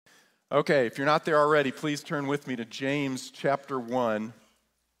Okay, if you're not there already, please turn with me to James chapter 1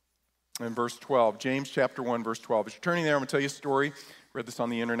 and verse 12. James chapter 1, verse 12. As you're turning there, I'm going to tell you a story. I read this on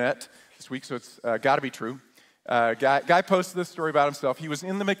the internet this week, so it's got to be true. Guy posted this story about himself. He was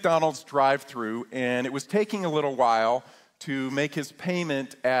in the McDonald's drive-thru, and it was taking a little while to make his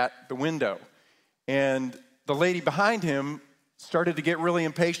payment at the window. And the lady behind him started to get really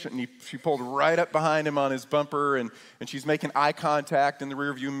impatient, and she pulled right up behind him on his bumper, and she's making eye contact in the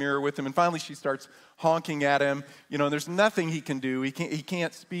rearview mirror with him, and finally she starts honking at him. You know, there's nothing he can do. He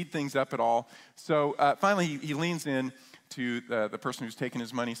can't speed things up at all. So finally he leans in to the person who's taking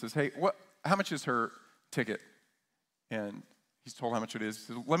his money. He says, "Hey, how much is her ticket?" And he's told how much it is. He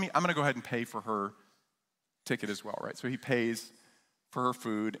says, I'm going to go ahead and pay for her ticket as well, right? So he pays for her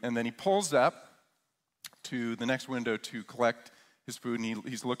food, and then he pulls up to the next window to collect his food, and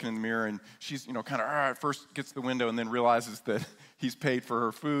he's looking in the mirror, and she's, kind of, at first gets to the window and then realizes that he's paid for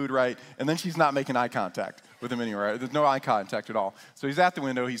her food, right? And then she's not making eye contact with him anywhere, right? There's no eye contact at all. So he's at the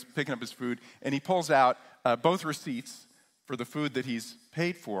window, he's picking up his food, and he pulls out both receipts for the food that he's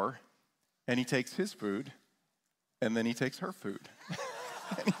paid for, and he takes his food, and then he takes her food,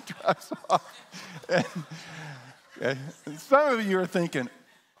 and he drives off. And some of you are thinking,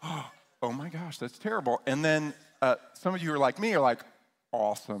 oh my gosh, that's terrible. And then some of you are like me, are like,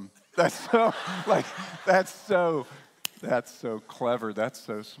 awesome. That's so clever. That's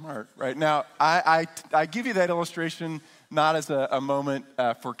so smart, right? Now, I give you that illustration not as a moment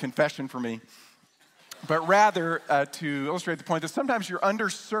for confession for me, but rather to illustrate the point that sometimes you're under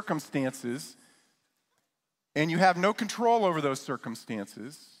circumstances and you have no control over those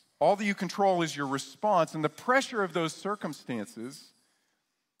circumstances. All that you control is your response, and the pressure of those circumstances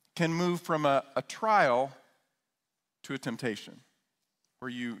can move from a trial to a temptation, where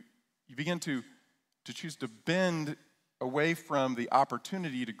you begin to choose to bend away from the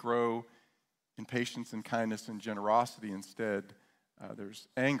opportunity to grow in patience and kindness and generosity. Instead, there's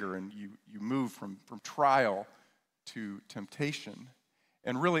anger, and you move from trial to temptation.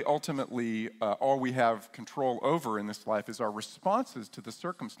 And really, ultimately, all we have control over in this life is our responses to the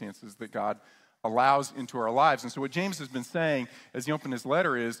circumstances that God allows into our lives. And so what James has been saying as he opened his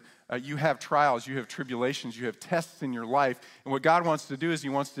letter is, you have trials, you have tribulations, you have tests in your life. And what God wants to do is he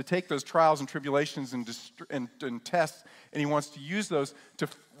wants to take those trials and tribulations and tests, and he wants to use those to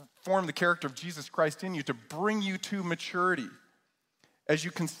form the character of Jesus Christ in you, to bring you to maturity. As you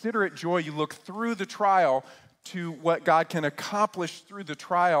consider it joy, you look through the trial to what God can accomplish through the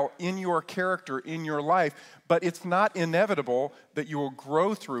trial in your character, in your life. But it's not inevitable that you will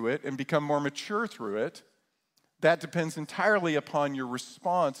grow through it and become more mature through it. That depends entirely upon your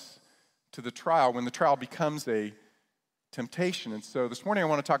response to the trial when the trial becomes a temptation. And so this morning I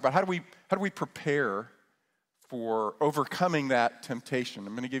want to talk about how do we prepare for overcoming that temptation.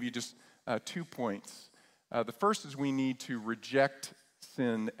 I'm going to give you just 2 points. The first is we need to reject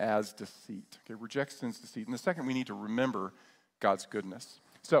sin as deceit. Okay, reject sin's deceit. And the second, we need to remember God's goodness.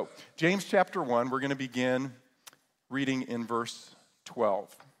 So, James chapter 1, we're going to begin reading in verse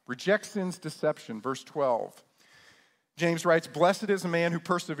 12. Reject sin's deception, verse 12. James writes, "Blessed is a man who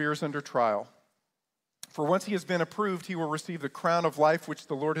perseveres under trial. For once he has been approved, he will receive the crown of life which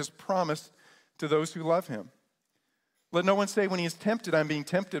the Lord has promised to those who love him. Let no one say when he is tempted, I'm being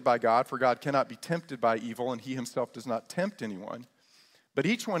tempted by God, for God cannot be tempted by evil, and he himself does not tempt anyone. But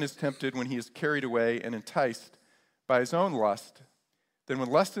each one is tempted when he is carried away and enticed by his own lust. Then when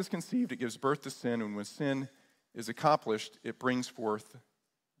lust is conceived, it gives birth to sin, and when sin is accomplished, it brings forth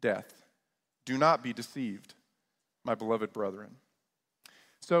death. Do not be deceived, my beloved brethren."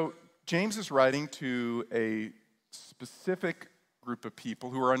 So James is writing to a specific group of people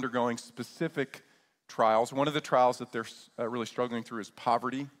who are undergoing specific trials. One of the trials that they're really struggling through is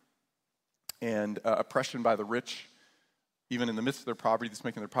poverty and oppression by the rich. Even in the midst of their poverty, that's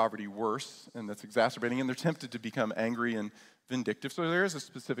making their poverty worse, and that's exacerbating, and they're tempted to become angry and vindictive. So there is a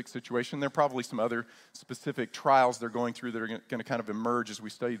specific situation. There are probably some other specific trials they're going through that are going to kind of emerge as we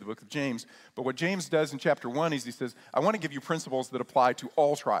study the book of James. But what James does in chapter 1 is he says, I want to give you principles that apply to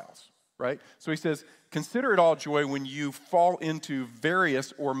all trials, right? So he says, consider it all joy when you fall into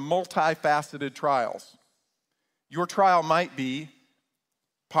various or multifaceted trials. Your trial might be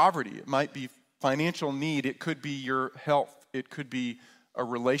poverty. It might be financial need. It could be your health. It could be a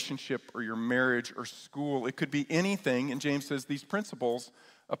relationship or your marriage or school. It could be anything. And James says these principles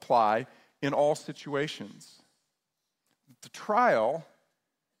apply in all situations. The trial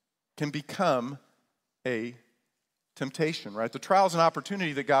can become a temptation, right? The trial is an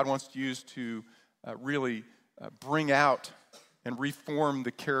opportunity that God wants to use to really bring out and reform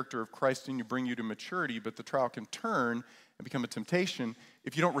the character of Christ in you, bring you to maturity. But the trial can turn and become a temptation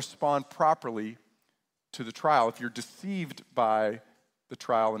if you don't respond properly to the trial, if you're deceived by the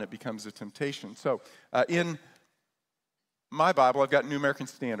trial and it becomes a temptation. So in my Bible, I've got New American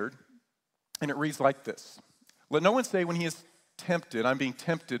Standard, and it reads like this. Let no one say when he is tempted, I'm being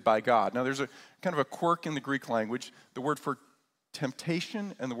tempted by God. Now there's a kind of a quirk in the Greek language. The word for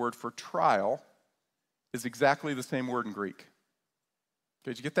temptation and the word for trial is exactly the same word in Greek.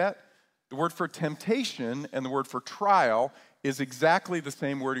 Okay, did you get that? The word for temptation and the word for trial is exactly the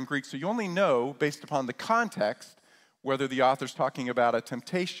same word in Greek. So you only know, based upon the context, whether the author's talking about a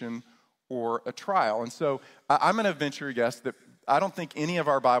temptation or a trial. And so I'm going to venture a guess that I don't think any of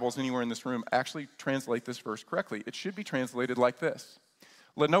our Bibles anywhere in this room actually translate this verse correctly. It should be translated like this.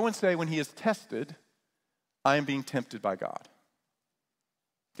 Let no one say when he is tested, I am being tempted by God.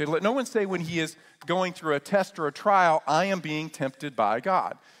 Okay, let no one say when he is going through a test or a trial, I am being tempted by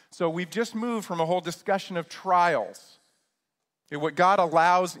God. So we've just moved from a whole discussion of trials, okay, what God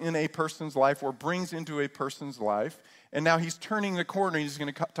allows in a person's life or brings into a person's life, and now he's turning the corner. He's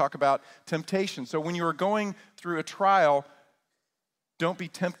going to talk about temptation. So when you are going through a trial, don't be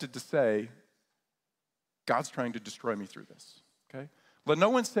tempted to say, God's trying to destroy me through this, okay? Let no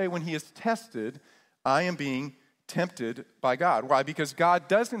one say when he is tested, I am being tempted by God. Why? Because God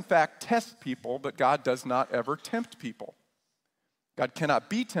does in fact test people, but God does not ever tempt people. God cannot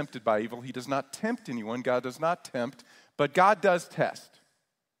be tempted by evil. He does not tempt anyone. God does not tempt, but God does test.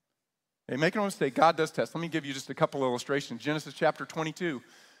 Okay, make no mistake, God does test. Let me give you just a couple illustrations. Genesis chapter 22,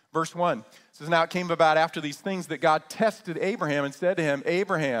 verse 1 says, now it came about after these things that God tested Abraham and said to him,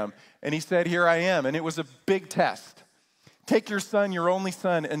 Abraham, and he said, here I am. And it was a big test. Take your son, your only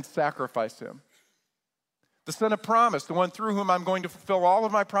son, and sacrifice him. The son of promise, the one through whom I'm going to fulfill all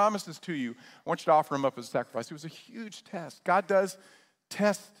of my promises to you. I want you to offer him up as a sacrifice. It was a huge test. God does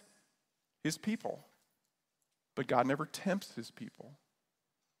test his people, but God never tempts his people.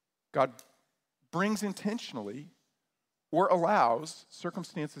 God brings intentionally or allows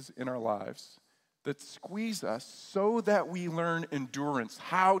circumstances in our lives that squeeze us so that we learn endurance,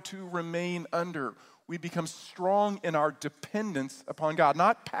 how to remain under. We become strong in our dependence upon God,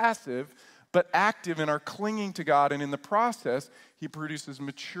 not passive, but active in our clinging to God, and in the process, he produces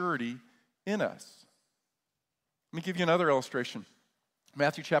maturity in us. Let me give you another illustration.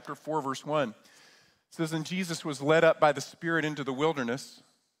 Matthew chapter 4, verse 1 says, and Jesus was led up by the Spirit into the wilderness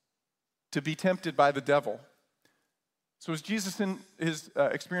to be tempted by the devil. So was Jesus in his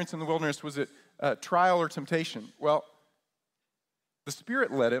experience in the wilderness, was it trial or temptation? Well, the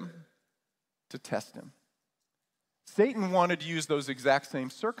Spirit led him to test him. Satan wanted to use those exact same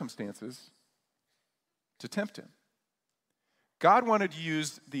circumstances to tempt him. God wanted to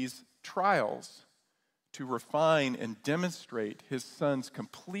use these trials to refine and demonstrate his son's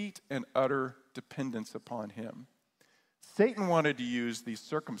complete and utter dependence upon him. Satan wanted to use these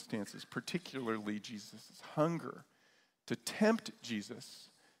circumstances, particularly Jesus' hunger, to tempt Jesus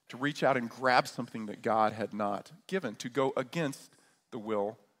to reach out and grab something that God had not given, to go against the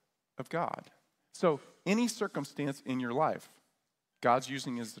will of God. So any circumstance in your life, God's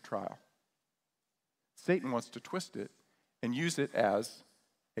using as the trial. Satan wants to twist it and use it as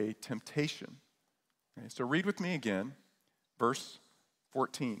a temptation. Okay, so read with me again, verse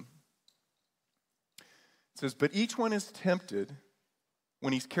 14. It says, but each one is tempted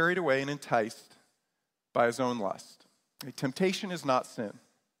when he's carried away and enticed by his own lust. Okay, temptation is not sin.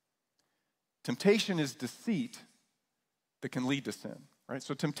 Temptation is deceit that can lead to sin. Right?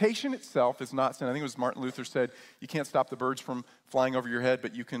 So temptation itself is not sin. I think it was Martin Luther said, you can't stop the birds from flying over your head,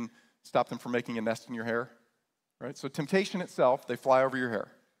 but you can stop them from making a nest in your hair. Right? So temptation itself, they fly over your hair.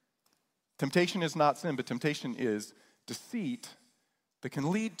 Temptation is not sin, but temptation is deceit that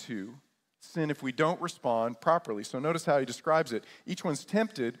can lead to sin if we don't respond properly. So notice how he describes it. Each one's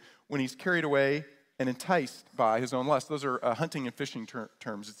tempted when he's carried away and enticed by his own lust. Those are hunting and fishing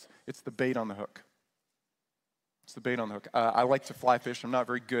terms. It's the bait on the hook. It's the bait on the hook. I like to fly fish. I'm not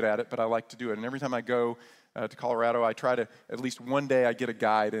very good at it, but I like to do it. And every time I go to Colorado, I try to, at least one day I get a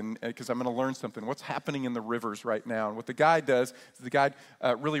guide, and because I'm going to learn something. What's happening in the rivers right now? And what the guide does is the guide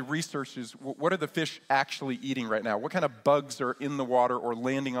really researches what are the fish actually eating right now? What kind of bugs are in the water or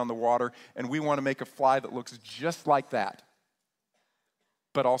landing on the water? And we want to make a fly that looks just like that,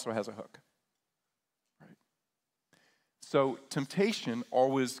 but also has a hook. Right? So temptation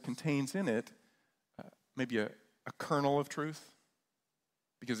always contains in it maybe a kernel of truth,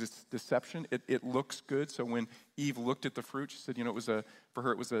 because it's deception. It looks good. So when Eve looked at the fruit, she said, for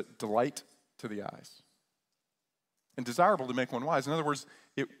her it was a delight to the eyes and desirable to make one wise. In other words,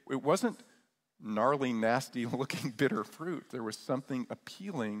 it wasn't gnarly, nasty looking bitter fruit. There was something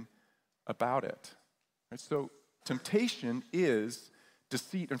appealing about it. Right? So Temptation is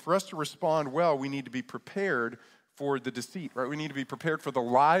deceit. And for us to respond well, we need to be prepared for the deceit, right? We need to be prepared for the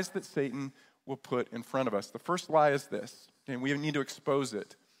lies that Satan will put in front of us. The first lie is this, and we need to expose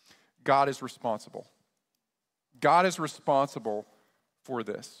it. God is responsible. God is responsible for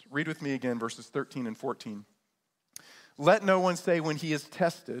this. Read with me again, verses 13 and 14. Let no one say when he is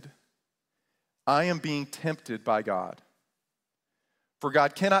tested, I am being tempted by God. For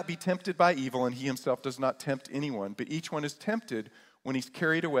God cannot be tempted by evil, and he himself does not tempt anyone. But each one is tempted when he's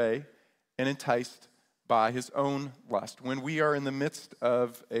carried away and enticed by his own lust. When we are in the midst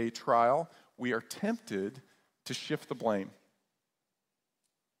of a trial, we are tempted to shift the blame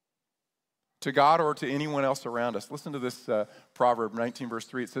to God or to anyone else around us. Listen to this Proverb 19, verse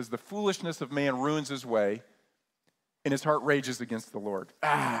 3. It says, the foolishness of man ruins his way, and his heart rages against the Lord.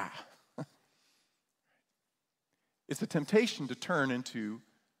 It's a temptation to turn into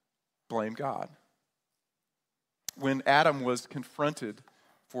blame God. When Adam was confronted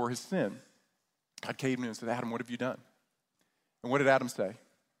for his sin, God came to him and said, Adam, what have you done? And what did Adam say?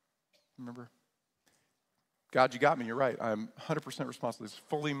 Remember? God, you got me. You're right. I'm 100% responsible. It's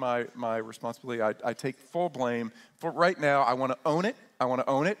fully my responsibility. I take full blame. For right now, I want to own it. I want to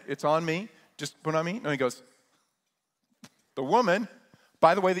own it. It's on me. Just put it on me. No, he goes, the woman,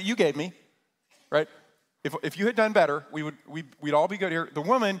 by the way, that you gave me, right? If you had done better, we'd all be good here. The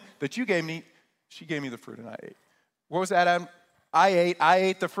woman that you gave me, she gave me the fruit and I ate. What was that, Adam? I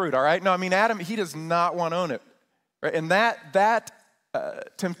ate the fruit, all right? No, I mean, Adam, he does not want to own it. Right? And that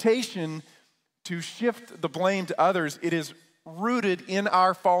temptation to shift the blame to others, it is rooted in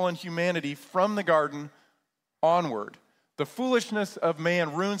our fallen humanity from the garden onward. The foolishness of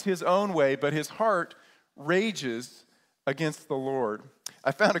man ruins his own way, but his heart rages against the Lord.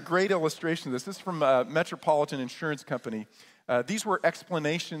 I found a great illustration of this. This is from Metropolitan Insurance Company. These were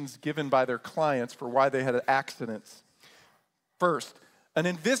explanations given by their clients for why they had accidents. First, an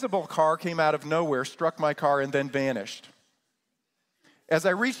invisible car came out of nowhere, struck my car, and then vanished. As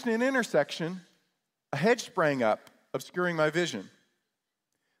I reached an intersection, a hedge sprang up, obscuring my vision.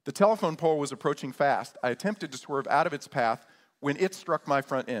 The telephone pole was approaching fast. I attempted to swerve out of its path when it struck my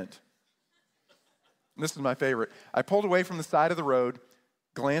front end. And this is my favorite. I pulled away from the side of the road,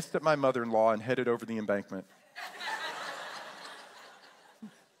 glanced at my mother-in-law, and headed over the embankment.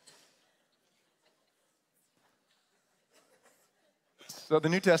 So the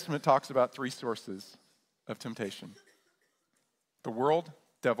New Testament talks about three sources of temptation: the world,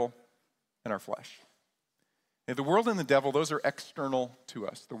 devil, and our flesh. And the world and the devil, those are external to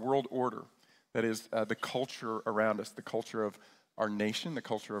us. The world order, that is the culture around us, the culture of our nation, the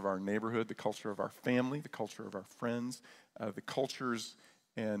culture of our neighborhood, the culture of our family, the culture of our friends, the cultures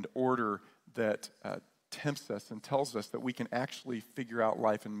and order that tempts us and tells us that we can actually figure out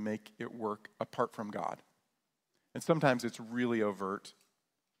life and make it work apart from God. And sometimes it's really overt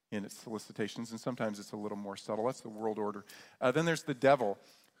in its solicitations, and sometimes it's a little more subtle. That's the world order. Then there's the devil,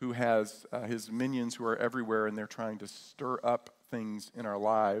 who has his minions who are everywhere, and they're trying to stir up things in our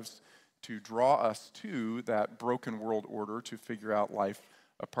lives to draw us to that broken world order to figure out life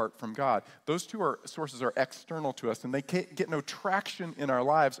apart from God. Those two sources are external to us, and they can't get no traction in our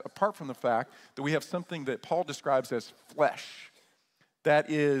lives apart from the fact that we have something that Paul describes as flesh. That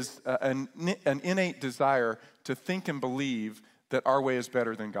is an innate desire to think and believe that our way is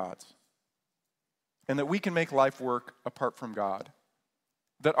better than God's, and that we can make life work apart from God,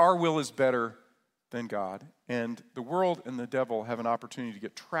 that our will is better than God. And the world and the devil have an opportunity to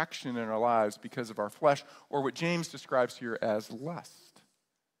get traction in our lives because of our flesh, or what James describes here as lust.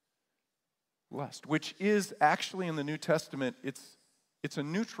 Lust, which is actually in the New Testament, it's a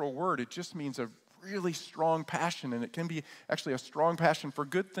neutral word. It just means a really strong passion, and it can be actually a strong passion for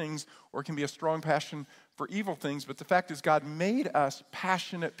good things, or it can be a strong passion for evil things. But the fact is, God made us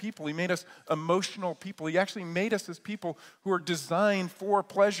passionate people. He made us emotional people. He actually made us as people who are designed for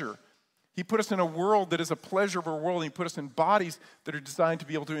pleasure. He put us in a world that is a pleasurable world, and he put us in bodies that are designed to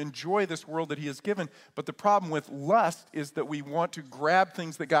be able to enjoy this world that he has given. But the problem with lust is that we want to grab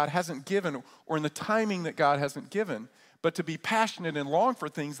things that God hasn't given, or in the timing that God hasn't given. But to be passionate and long for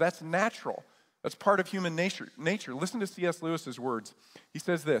things, that's natural. That's part of human nature. Listen to C.S. Lewis's words. He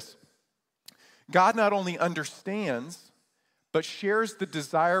says this: God not only understands, but shares the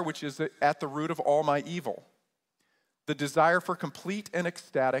desire which is at the root of all my evil, the desire for complete and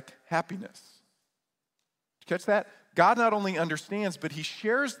ecstatic happiness. Did you catch that? God not only understands, but he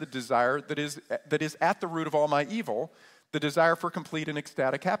shares the desire that is at the root of all my evil, the desire for complete and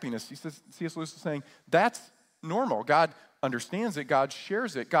ecstatic happiness. He says, C.S. Lewis is saying, that's normal. God understands it. God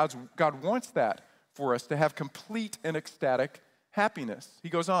shares it. God wants that for us, to have complete and ecstatic happiness. He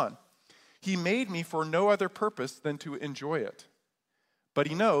goes on. He made me for no other purpose than to enjoy it. But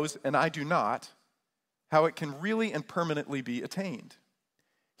he knows, and I do not, how it can really and permanently be attained.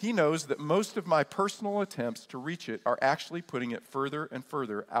 He knows that most of my personal attempts to reach it are actually putting it further and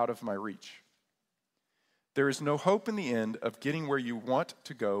further out of my reach. There is no hope in the end of getting where you want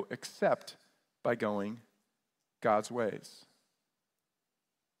to go except by going God's ways.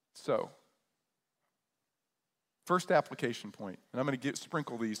 So, first application point, and I'm going to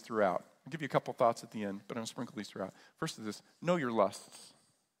sprinkle these throughout. I'll give you a couple thoughts at the end, but I'm going to sprinkle these throughout. First is this: know your lusts.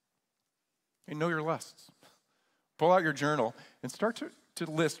 Okay, know your lusts. Pull out your journal and start to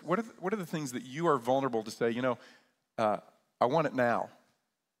list what are the things that you are vulnerable to say, I want it now.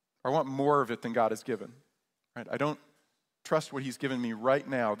 I want more of it than God has given. Right? I don't trust what he's given me right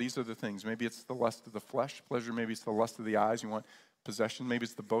now. These are the things. Maybe it's the lust of the flesh, pleasure. Maybe it's the lust of the eyes. You want possession. Maybe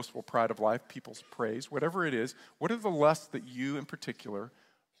it's the boastful pride of life, people's praise. Whatever it is, what are the lusts that you in particular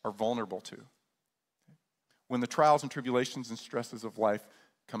are vulnerable to? When the trials and tribulations and stresses of life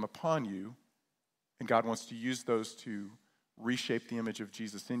come upon you, and God wants to use those to reshape the image of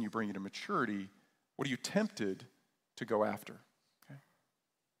Jesus in you, bring you to maturity, what are you tempted to go after? Okay.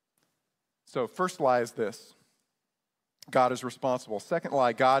 So first lie is this: God is responsible. Second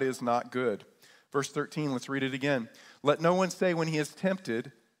lie, God is not good. Verse 13, let's read it again. Let no one say when he is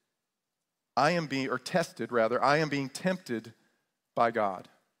tempted, I am being tempted by God.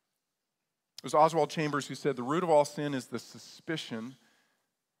 It was Oswald Chambers who said the root of all sin is the suspicion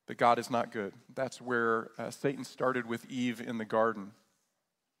that God is not good. That's where Satan started with Eve in the garden.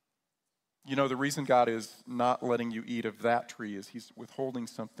 You know, the reason God is not letting you eat of that tree is he's withholding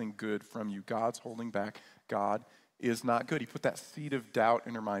something good from you. God's holding back. God is not good. He put that seed of doubt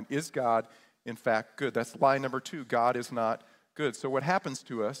in her mind. Is God, in fact, good? That's lie number 2. God is not good. So what happens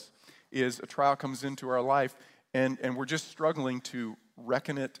to us is a trial comes into our life, and we're just struggling to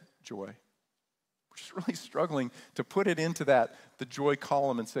reckon it joy. We're just really struggling to put it into the joy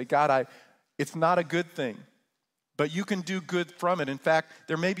column and say, God, it's not a good thing, but you can do good from it. In fact,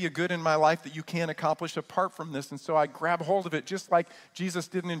 there may be a good in my life that you can't accomplish apart from this. And so I grab hold of it, just like Jesus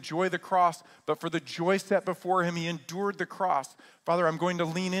didn't enjoy the cross, but for the joy set before him, he endured the cross. Father, I'm going to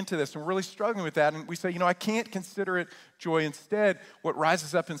lean into this. And we're really struggling with that. And we say, I can't consider it joy. Instead, what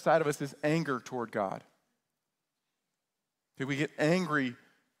rises up inside of us is anger toward God. Okay, we get angry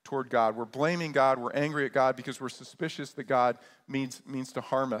toward God. We're blaming God. We're angry at God because we're suspicious that God means to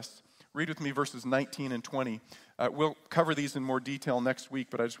harm us. Read with me verses 19 and 20. We'll cover these in more detail next week,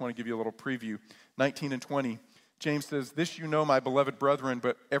 but I just want to give you a little preview. 19 and 20. James says, "This you know, my beloved brethren,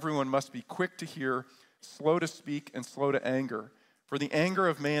 but everyone must be quick to hear, slow to speak, and slow to anger. For the anger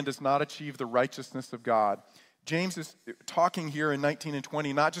of man does not achieve the righteousness of God." James is talking here in 19 and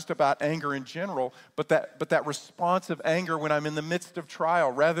 20, not just about anger in general, but that response of anger when I'm in the midst of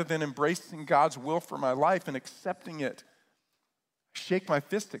trial, rather than embracing God's will for my life and accepting it. I shake my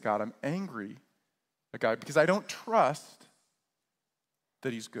fist at God. I'm angry at God because I don't trust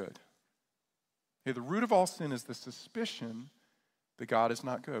that he's good. Okay, the root of all sin is the suspicion that God is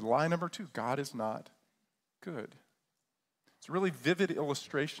not good. Lie number 2, God is not good. It's a really vivid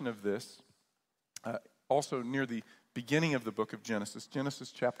illustration of this. Also near the beginning of the book of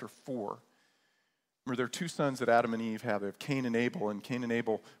Genesis chapter 4. Remember, there are 2 sons that Adam and Eve have. They have Cain and Abel, and Cain and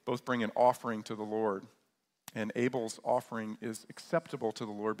Abel both bring an offering to the Lord. And Abel's offering is acceptable to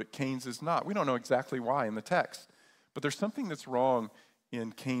the Lord, but Cain's is not. We don't know exactly why in the text, but there's something that's wrong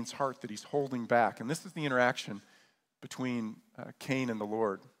in Cain's heart that he's holding back. And this is the interaction between Cain and the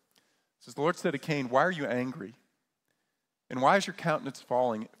Lord. It says, the Lord said to Cain, "Why are you angry? And why is your countenance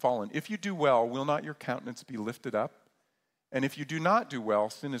fallen? If you do well, will not your countenance be lifted up? And if you do not do well,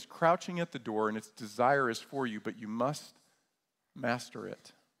 sin is crouching at the door, and its desire is for you, but you must master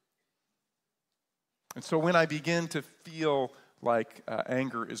it." And so when I begin to feel like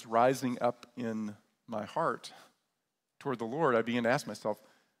anger is rising up in my heart toward the Lord, I begin to ask myself,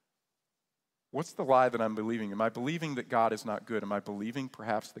 what's the lie that I'm believing? Am I believing that God is not good? Am I believing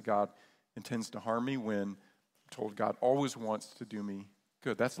perhaps that God intends to harm me when told God always wants to do me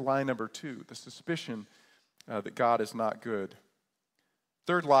good? That's lie number 2, the suspicion that God is not good.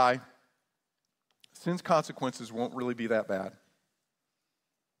 Third lie, sin's consequences won't really be that bad.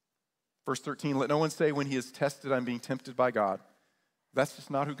 Verse 13, let no one say when he is tested, I'm being tempted by God. That's just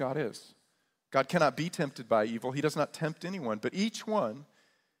not who God is. God cannot be tempted by evil. He does not tempt anyone, but each one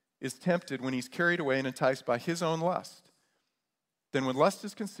is tempted when he's carried away and enticed by his own lust. Then when lust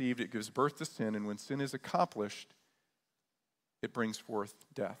is conceived, it gives birth to sin, and when sin is accomplished, it brings forth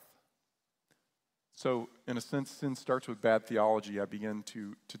death. So, in a sense, sin starts with bad theology. I begin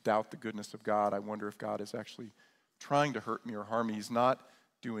to doubt the goodness of God. I wonder if God is actually trying to hurt me or harm me. He's not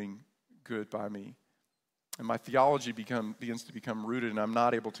doing good by me. And my theology begins to become rooted, and I'm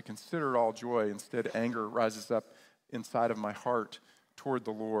not able to consider it all joy. Instead, anger rises up inside of my heart toward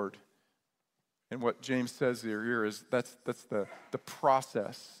the Lord. And what James says here is that's the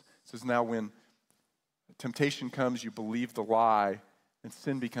process. It says, now when temptation comes, you believe the lie, and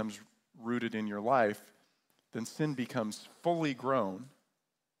sin becomes rooted in your life, then sin becomes fully grown.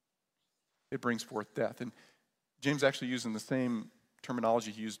 It brings forth death. And James actually using the same terminology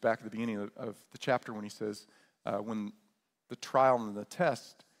he used back at the beginning of the chapter when he says, when the trial and the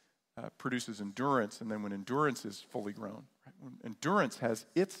test produces endurance, and then when endurance is fully grown, right? When endurance has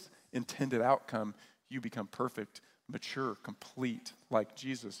its intended outcome, you become perfect, mature, complete, like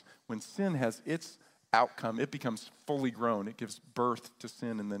Jesus. When sin has its outcome, it becomes fully grown. It gives birth to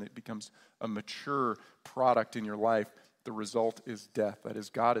sin, and then it becomes a mature product in your life. The result is death. That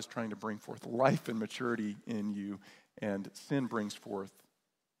is, God is trying to bring forth life and maturity in you, and sin brings forth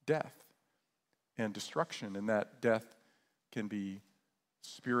death and destruction. And that death can be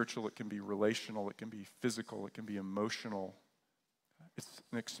spiritual, it can be relational, it can be physical, it can be emotional. It's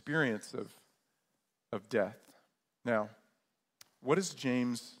an experience of death. Now, what is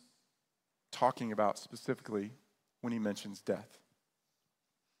James talking about specifically when he mentions death?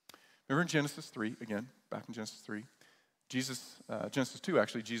 Remember in Genesis 3, again, back in Genesis 3, Genesis 2,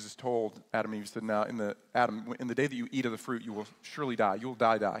 actually, Jesus told Adam and Eve, he said, now, in the day that you eat of the fruit, you will surely die. You will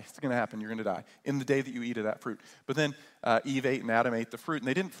die. It's going to happen. You're going to die in the day that you eat of that fruit. But then Eve ate and Adam ate the fruit, and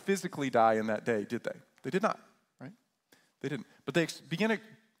they didn't physically die in that day, did they? They did not, right? They didn't. But they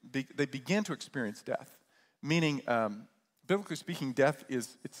began to experience death, meaning, biblically speaking, death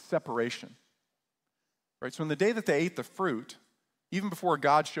it's separation, right? So in the day that they ate the fruit, even before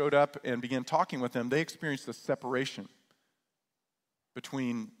God showed up and began talking with them, they experienced a separation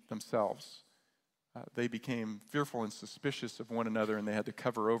between themselves. They became fearful and suspicious of one another, and they had to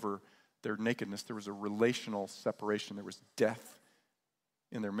cover over their nakedness. There was a relational separation. There was death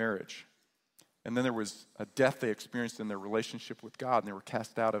in their marriage. And then there was a death they experienced in their relationship with God, and they were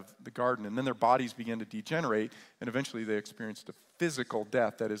cast out of the garden. And then their bodies began to degenerate, and eventually they experienced a physical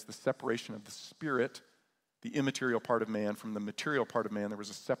death. That is the separation of the spirit, the immaterial part of man, from the material part of man. There was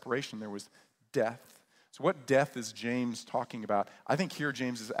a separation. There was death. So what death is James talking about? I think here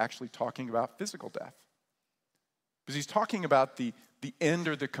James is actually talking about physical death. Because he's talking about the end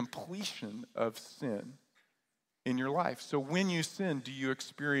or the completion of sin in your life. So when you sin, do you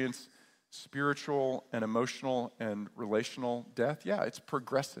experience spiritual and emotional and relational death? Yeah, it's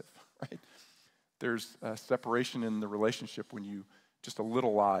progressive, right? There's a separation in the relationship when you just a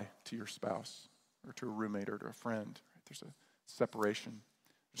little lie to your spouse or to a roommate or to a friend. Right? There's a separation.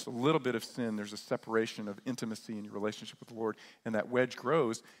 Just a little bit of sin, there's a separation of intimacy in your relationship with the Lord, and that wedge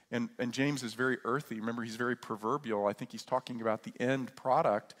grows. And James is very earthy. Remember, he's very proverbial. I think he's talking about the end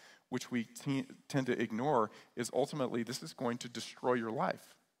product, which we tend to ignore, is ultimately this is going to destroy your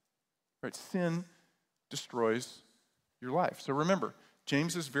life. Right? Sin destroys your life. So remember,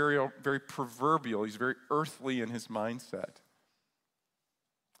 James is very, very proverbial. He's very earthly in his mindset.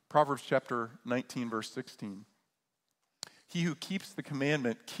 Proverbs chapter 19, verse 16. He who keeps the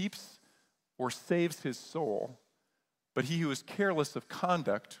commandment keeps or saves his soul, but he who is careless of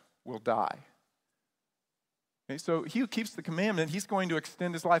conduct will die. Okay, so he who keeps the commandment, he's going to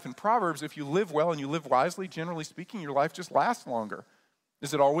extend his life. In Proverbs, if you live well and you live wisely, generally speaking, your life just lasts longer.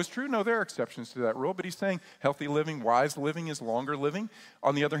 Is it always true? No, there are exceptions to that rule, but he's saying healthy living, wise living is longer living.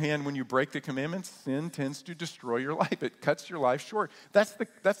 On the other hand, when you break the commandments, sin tends to destroy your life. It cuts your life short. That's the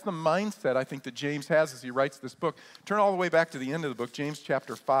mindset I think that James has as he writes this book. Turn all the way back to the end of the book, James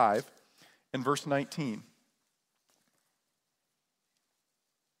chapter 5 and verse 19.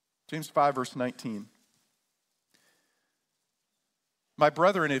 James 5, verse 19. My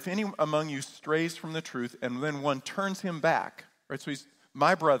brethren, if any among you strays from the truth and then one turns him back, right? So he's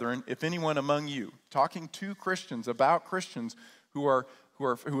my brethren, if anyone among you, talking to Christians, about Christians who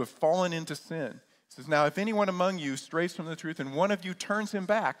have fallen into sin. He says, now if anyone among you strays from the truth and one of you turns him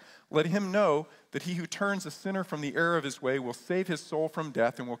back, let him know that he who turns a sinner from the error of his way will save his soul from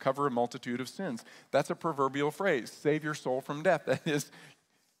death and will cover a multitude of sins. That's a proverbial phrase, save your soul from death. That is,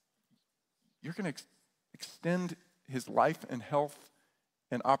 you're going to extend his life and health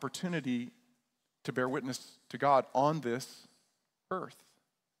and opportunity to bear witness to God on this earth.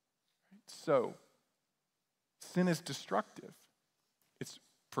 So, sin is destructive. It's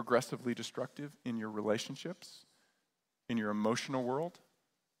progressively destructive in your relationships, in your emotional world,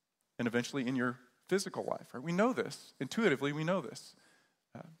 and eventually in your physical life. Right? We know this. Intuitively, we know this.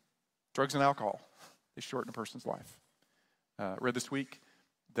 Drugs and alcohol, they shorten a person's life. I read this week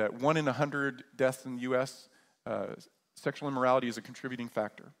that 1 in 100 deaths in the U.S., sexual immorality is a contributing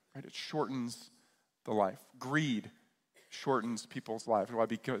factor. right? It shortens the life. Greed shortens people's lives. Why?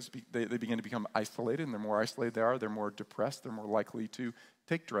 Because they begin to become isolated, and the more isolated they are, they're more depressed, they're more likely to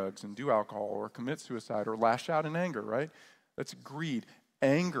take drugs and do alcohol or commit suicide or lash out in anger, right? That's greed.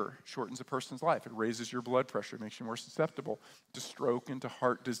 Anger shortens a person's life. It raises your blood pressure, makes you more susceptible to stroke and to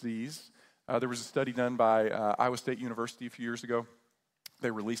heart disease. There was a study done by Iowa State University a few years ago. They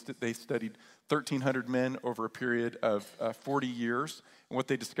released it. They studied 1,300 men over a period of 40 years. And what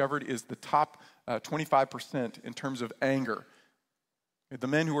they discovered is the top 25% in terms of anger. The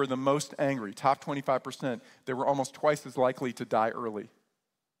men who were the most angry, top 25%, they were almost twice as likely to die early.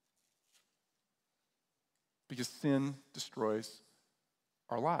 Because sin destroys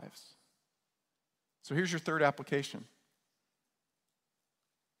our lives. So here's your third application.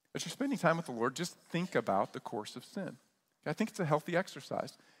 As you're spending time with the Lord, just think about the course of sin. I think it's a healthy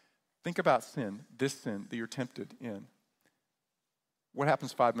exercise. Think about sin, this sin that you're tempted in. What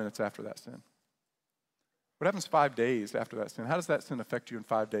happens 5 minutes after that sin? What happens 5 days after that sin? How does that sin affect you in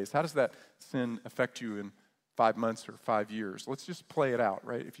 5 days? How does that sin affect you in 5 months or 5 years? Let's just play it out,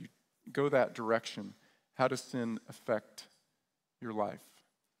 right? If you go that direction, how does sin affect your life?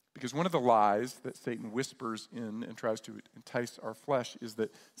 Because one of the lies that Satan whispers in and tries to entice our flesh is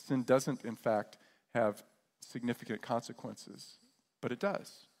that sin doesn't, in fact, have significant consequences. But it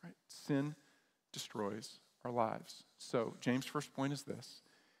does, right? Sin destroys our lives. So James' first point is this.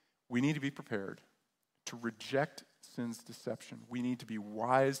 We need to be prepared to reject sin's deception. We need to be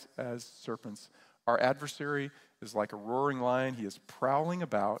wise as serpents. Our adversary is like a roaring lion. He is prowling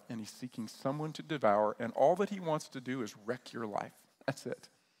about and he's seeking someone to devour. And all that he wants to do is wreck your life. That's it.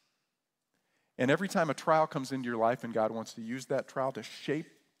 And every time a trial comes into your life and God wants to use that trial to shape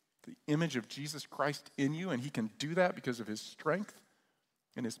the image of Jesus Christ in you, and he can do that because of his strength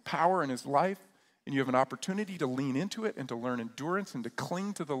and his power and his life, and you have an opportunity to lean into it and to learn endurance and to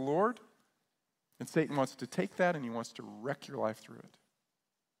cling to the Lord, and Satan wants to take that and he wants to wreck your life through it.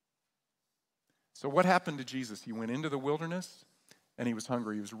 So what happened to Jesus? He went into the wilderness and he was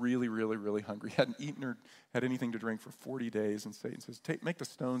hungry. He was really, really, really hungry. He hadn't eaten or had anything to drink for 40 days. And Satan says, make the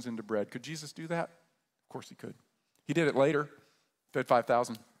stones into bread. Could Jesus do that? Of course he could. He did it later. Fed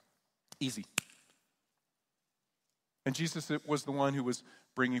 5,000. Easy. And Jesus was the one who was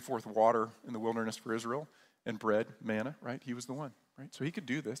bringing forth water in the wilderness for Israel and bread, manna, right? He was the one, right? So he could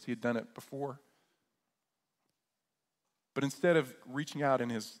do this. He had done it before. But instead of reaching out in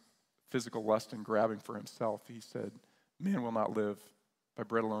his physical lust and grabbing for himself, he said, man will not live by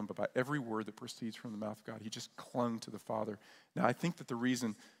bread alone, but by every word that proceeds from the mouth of God. He just clung to the Father. Now, I think that the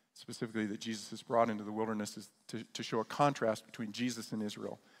reason specifically that Jesus is brought into the wilderness is to show a contrast between Jesus and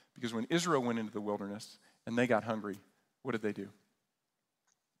Israel. Because when Israel went into the wilderness and they got hungry, what did they do?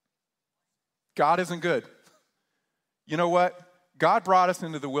 God isn't good. You know what? God brought us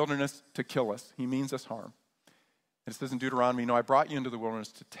into the wilderness to kill us. He means us harm. And it says in Deuteronomy, no, I brought you into the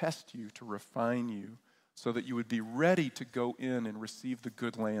wilderness to test you, to refine you, so that you would be ready to go in and receive the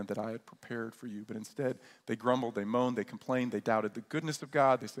good land that I had prepared for you. But instead, they grumbled, they moaned, they complained, they doubted the goodness of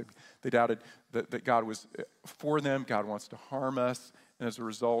God. They doubted that God was for them. God wants to harm us. And as a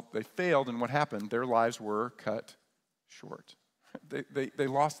result, they failed. And what happened? Their lives were cut short. They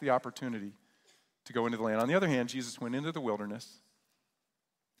lost the opportunity to go into the land. On the other hand, Jesus went into the wilderness,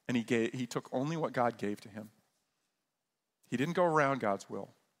 and he took only what God gave to him. He didn't go around God's will.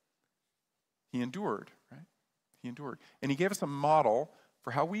 He endured, right? He endured. And he gave us a model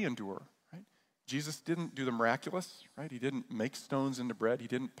for how we endure, right? Jesus didn't do the miraculous, right? He didn't make stones into bread. He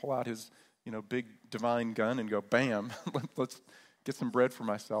didn't pull out his, big divine gun and go, bam, let's get some bread for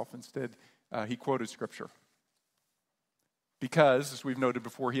myself. Instead, he quoted Scripture. Because, as we've noted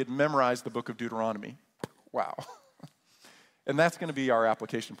before, he had memorized the book of Deuteronomy. Wow. And that's going to be our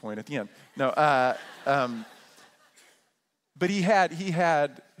application point at the end. No, but he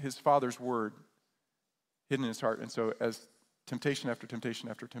had his Father's word hidden in his heart. And so as temptation after temptation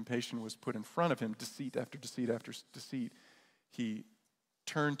after temptation was put in front of him, deceit after deceit after deceit, he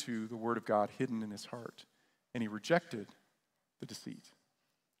turned to the word of God hidden in his heart. And he rejected the deceit.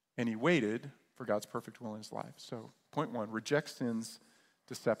 And he waited for God's perfect will in his life. So point one, reject sin's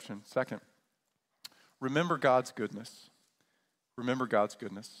deception. Second, remember God's goodness. Remember God's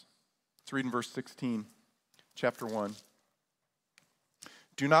goodness. Let's read in verse 16, chapter 1.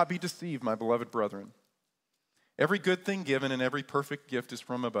 Do not be deceived, my beloved brethren. Every good thing given and every perfect gift is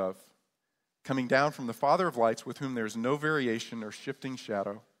from above, coming down from the Father of lights, with whom there is no variation or shifting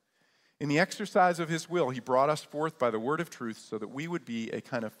shadow. In the exercise of his will, he brought us forth by the word of truth so that we would be a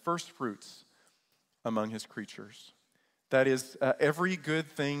kind of first fruits among his creatures. That is, every good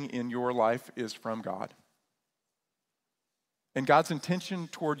thing in your life is from God. And God's intention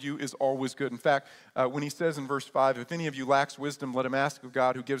toward you is always good. In fact, when he says in verse 5, if any of you lacks wisdom, let him ask of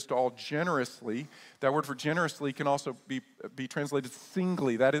God who gives to all generously. That word for generously can also be translated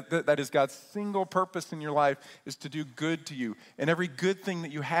singly. That is God's single purpose in your life is to do good to you. And every good thing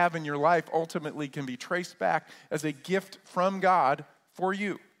that you have in your life ultimately can be traced back as a gift from God for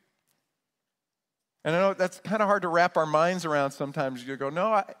you. And I know that's kind of hard to wrap our minds around sometimes. You go,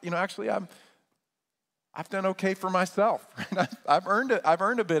 no, actually I've done okay for myself. I've earned it. I've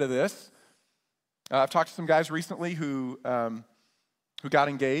earned a bit of this. I've talked to some guys recently who got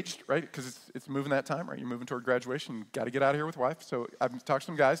engaged, right? Because it's moving that time, right? You're moving toward graduation. You got to get out of here with wife. So I've talked to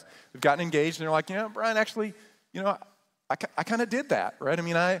some guys who've gotten engaged, and they're like, Brian, actually, I kind of did that, right? I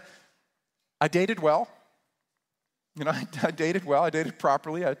mean, I dated well. I dated well. I dated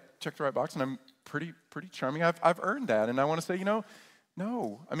properly. I checked the right box, and I'm pretty charming. I've earned that, and I want to say, no.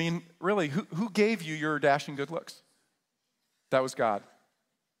 I mean, really, who gave you your dashing good looks? That was God.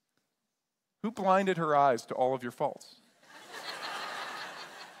 Who blinded her eyes to all of your faults?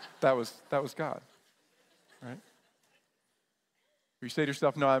 That was God, right? Or you say to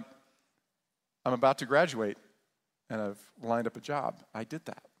yourself, no, I'm about to graduate, and I've lined up a job. I did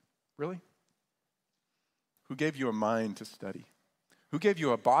that. Really? Who gave you a mind to study? Who gave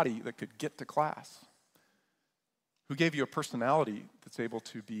you a body that could get to class? Who gave you a personality that's able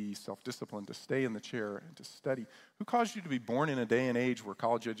to be self-disciplined, to stay in the chair and to study? Who caused you to be born in a day and age where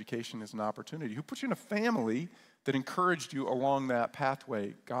college education is an opportunity? Who put you in a family that encouraged you along that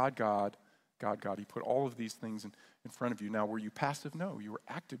pathway? God. He put all of these things in front of you. Now, were you passive? No, you were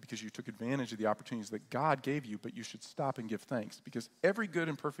active because you took advantage of the opportunities that God gave you, but you should stop and give thanks because every good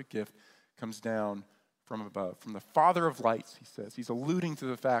and perfect gift comes down from above, from the Father of lights, he says. He's alluding to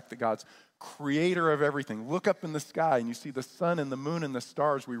the fact that God's creator of everything. Look up in the sky and you see the sun and the moon and the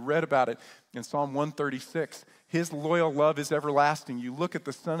stars. We read about it in Psalm 136. His loyal love is everlasting. You look at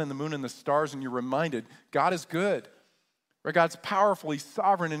the sun and the moon and the stars and you're reminded God is good. Right? God's powerful, he's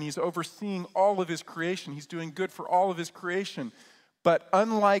sovereign, and he's overseeing all of his creation. He's doing good for all of his creation. But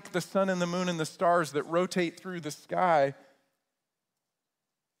unlike the sun and the moon and the stars that rotate through the sky,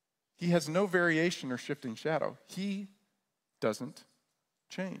 he has no variation or shifting shadow. He doesn't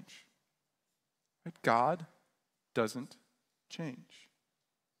change. Right? God doesn't change.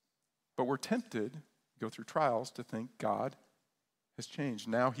 But we're tempted, go through trials, to think God has changed.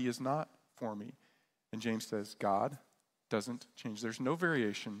 Now he is not for me. And James says, God doesn't change. There's no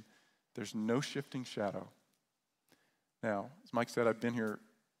variation. There's no shifting shadow. Now, as Mike said, I've been here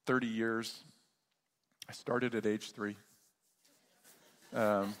 30 years. I started at age 3.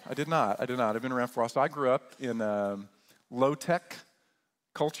 I did not. I've been around for a while. So I grew up in low-tech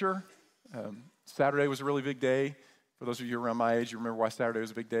culture. Saturday was a really big day. For those of you around my age, you remember why Saturday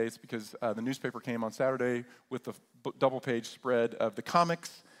was a big day. It's because the newspaper came on Saturday with the double-page spread of the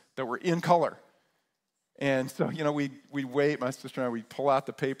comics that were in color. And so, we'd wait, my sister and I, we'd pull out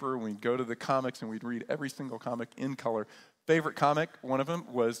the paper, and we'd go to the comics, and we'd read every single comic in color. Favorite comic, one of them,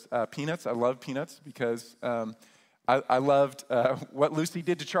 was Peanuts. I love Peanuts because I loved what Lucy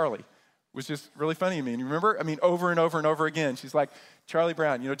did to Charlie. It was just really funny to me. And you remember? I mean, over and over and over again. She's like, Charlie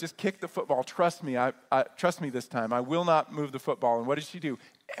Brown, just kick the football. Trust me. Trust me this time. I will not move the football. And what did she do?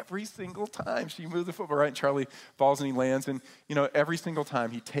 Every single time she moved the football, right? And Charlie falls and he lands. And, every single time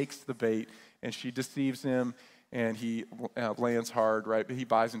he takes the bait and she deceives him and he lands hard, right? But he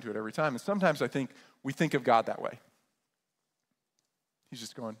buys into it every time. And sometimes I think we think of God that way. He's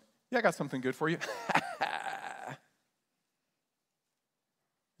just going, yeah, I got something good for you.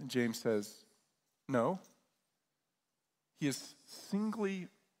 And James says, no. He is singly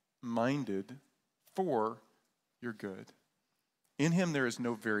minded for your good. In him there is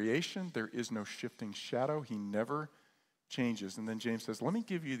no variation. There is no shifting shadow. He never changes. And then James says, let me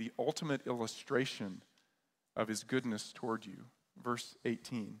give you the ultimate illustration of his goodness toward you. Verse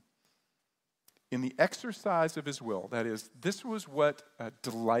 18. In the exercise of his will, that is, this was what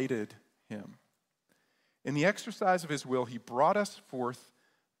delighted him. In the exercise of his will, he brought us forth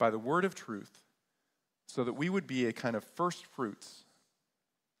by the word of truth, so that we would be a kind of first fruits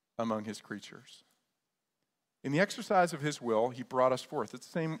among his creatures. In the exercise of his will, he brought us forth. It's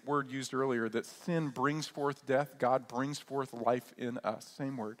the same word used earlier, that sin brings forth death, God brings forth life in us.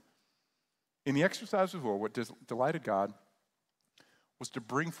 Same word. In the exercise of his will, what delighted God was to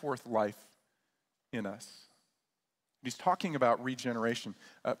bring forth life in us. He's talking about regeneration.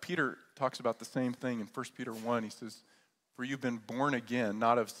 Peter talks about the same thing in 1 Peter 1. He says, for you've been born again,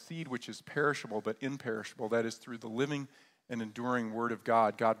 not of seed which is perishable, but imperishable. That is through the living and enduring word of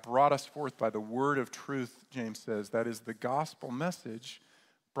God. God brought us forth by the word of truth, James says. That is the gospel message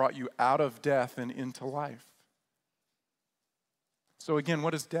brought you out of death and into life. So again,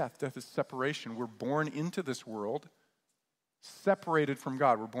 what is death? Death is separation. We're born into this world separated from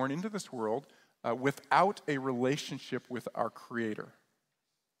God. We're born into this world without a relationship with our Creator.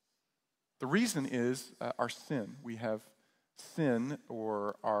 The reason is our sin. We have sin,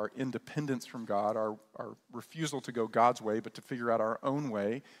 or our independence from God, our refusal to go God's way, but to figure out our own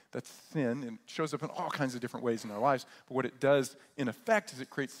way. That's sin, and it shows up in all kinds of different ways in our lives. But what it does, in effect, is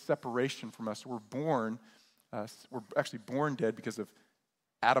it creates separation from us. We're actually born dead because of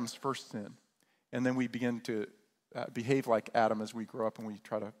Adam's first sin. And then we begin to behave like Adam as we grow up and we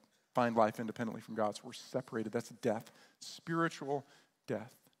try to find life independently from God. So we're separated. That's death, spiritual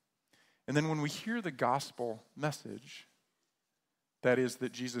death. And then when we hear the gospel message, that is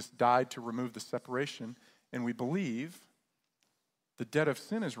that Jesus died to remove the separation, and we believe the debt of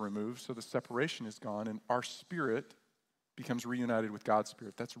sin is removed, so the separation is gone, and our spirit becomes reunited with God's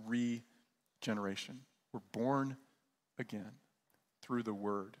spirit. That's regeneration. We're born again through the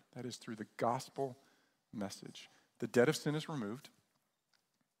word. That is through the gospel message. The debt of sin is removed.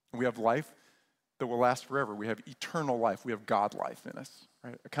 We have life that will last forever. We have eternal life. We have God life in us,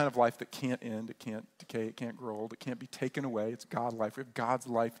 right? A kind of life that can't end, it can't decay, it can't grow old, it can't be taken away. It's God life. We have God's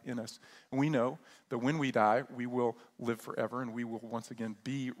life in us. And we know that when we die, we will live forever, and we will once again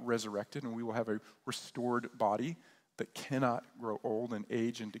be resurrected, and we will have a restored body that cannot grow old and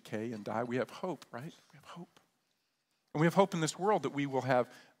age and decay and die. We have hope, right? We have hope. And we have hope in this world that we will have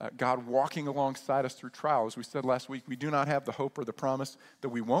God walking alongside us through trial. As we said last week, we do not have the hope or the promise that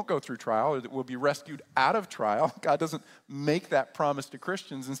we won't go through trial or that we'll be rescued out of trial. God doesn't make that promise to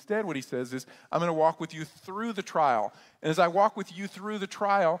Christians. Instead, what he says is, I'm going to walk with you through the trial. And as I walk with you through the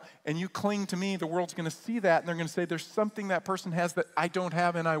trial and you cling to me, the world's going to see that and they're going to say, there's something that person has that I don't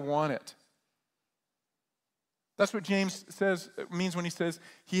have and I want it. That's what James means when he says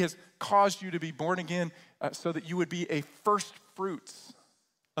he has caused you to be born again so that you would be a first fruits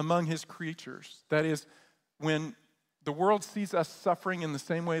among his creatures. That is, when the world sees us suffering in the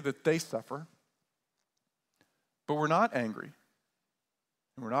same way that they suffer, but we're not angry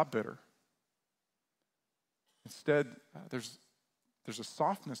and we're not bitter. Instead, there's a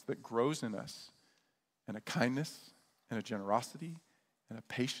softness that grows in us, and a kindness and a generosity and a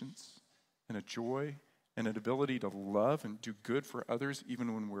patience and a joy and an ability to love and do good for others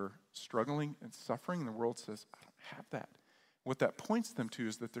even when we're struggling and suffering. And the world says, I don't have that. What that points them to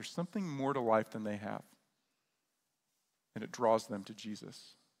is that there's something more to life than they have. And it draws them to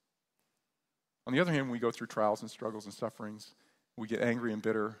Jesus. On the other hand, when we go through trials and struggles and sufferings, we get angry and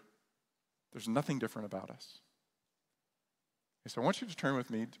bitter. There's nothing different about us. Okay, so I want you to turn with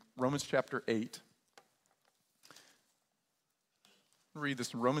me to Romans chapter 8. I'll read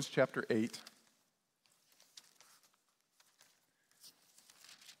this in Romans chapter 8.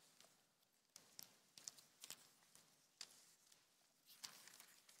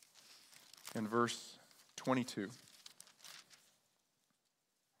 In verse 22.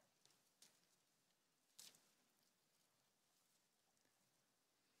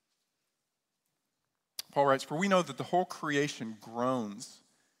 Paul writes, "For we know that the whole creation groans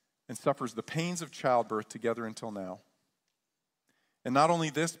and suffers the pains of childbirth together until now. And not only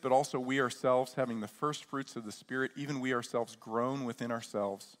this, but also we ourselves, having the first fruits of the Spirit, even we ourselves groan within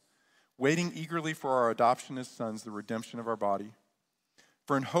ourselves, waiting eagerly for our adoption as sons, the redemption of our body.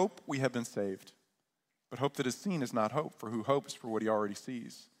 For in hope we have been saved. But hope that is seen is not hope, for who hopes for what he already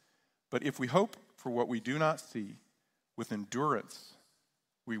sees? But if we hope for what we do not see, with endurance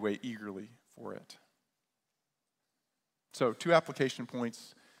we wait eagerly for it." So, 2 application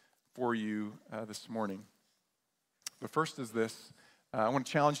points for you this morning. The first is this. I want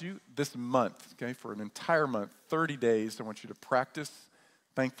to challenge you this month, okay, for an entire month, 30 days, I want you to practice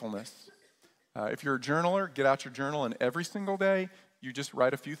thankfulness. If you're a journaler, get out your journal, and every single day, you just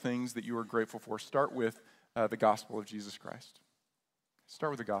write a few things that you are grateful for. Start with the gospel of Jesus Christ.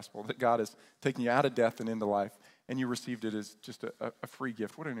 Start with the gospel, that God is taking you out of death and into life, and you received it as just a free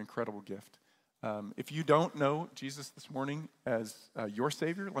gift. What an incredible gift. If you don't know Jesus this morning as your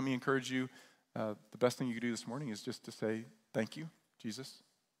Savior, let me encourage you, the best thing you can do this morning is just to say, thank you, Jesus,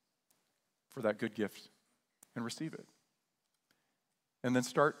 for that good gift, and receive it. And then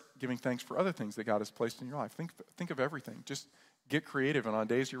start giving thanks for other things that God has placed in your life. Think of everything. Just get creative. And on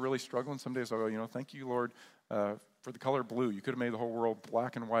days you're really struggling, some days I'll go, thank you, Lord, for the color blue. You could have made the whole world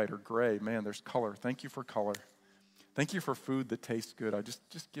black and white or gray. Man, there's color. Thank you for color. Thank you for food that tastes good. I just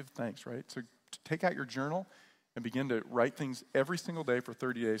give thanks, right? So take out your journal and begin to write things every single day for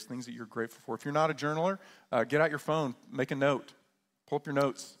 30 days, things that you're grateful for. If you're not a journaler, get out your phone, make a note, pull up your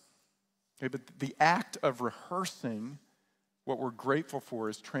notes. Okay, but the act of rehearsing what we're grateful for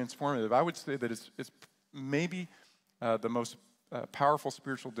is transformative. I would say that it's maybe the most powerful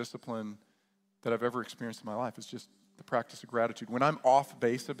spiritual discipline that I've ever experienced in my life is just the practice of gratitude. When I'm off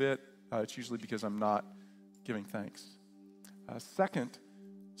base a bit, it's usually because I'm not giving thanks. Second,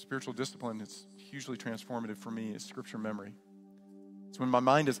 spiritual discipline that's hugely transformative for me is scripture memory. So when my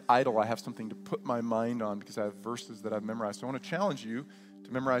mind is idle, I have something to put my mind on because I have verses that I've memorized. So I want to challenge you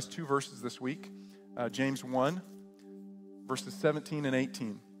to memorize 2 verses this week. James 1, verses 17 and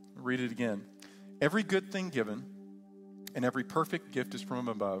 18. I'll read it again. Every good thing given and every perfect gift is from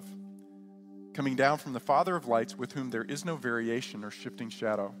above, coming down from the Father of lights, with whom there is no variation or shifting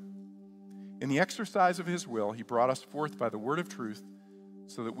shadow. In the exercise of his will, he brought us forth by the word of truth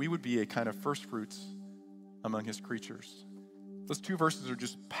so that we would be a kind of first fruits among his creatures. Those 2 verses are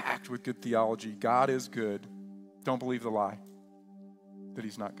just packed with good theology. God is good. Don't believe the lie that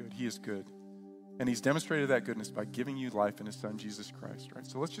he's not good. He is good. And he's demonstrated that goodness by giving you life in his son, Jesus Christ, right?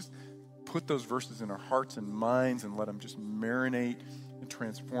 So let's just put those verses in our hearts and minds and let them just marinate and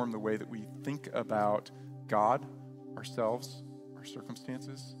transform the way that we think about God, ourselves, our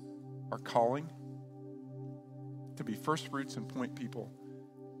circumstances, our calling, to be first fruits and point people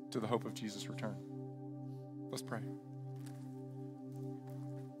to the hope of Jesus' return. Let's pray.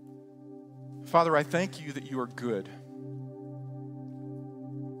 Father, I thank you that you are good.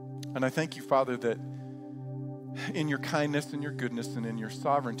 And I thank you, Father, that in your kindness and your goodness and in your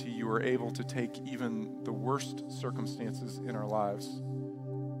sovereignty, you are able to take even the worst circumstances in our lives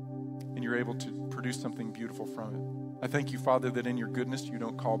and you're able to produce something beautiful from it. I thank you, Father, that in your goodness, you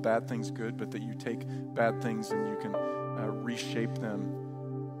don't call bad things good, but that you take bad things and you can reshape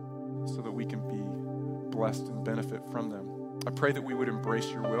them so that we can be blessed and benefit from them. I pray that we would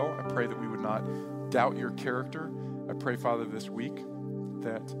embrace your will. I pray that we would not doubt your character. I pray, Father, this week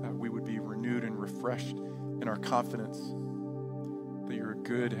that we would be renewed and refreshed in our confidence that you're a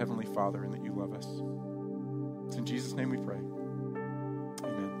good Heavenly Father and that you love us. It's in Jesus' name we pray.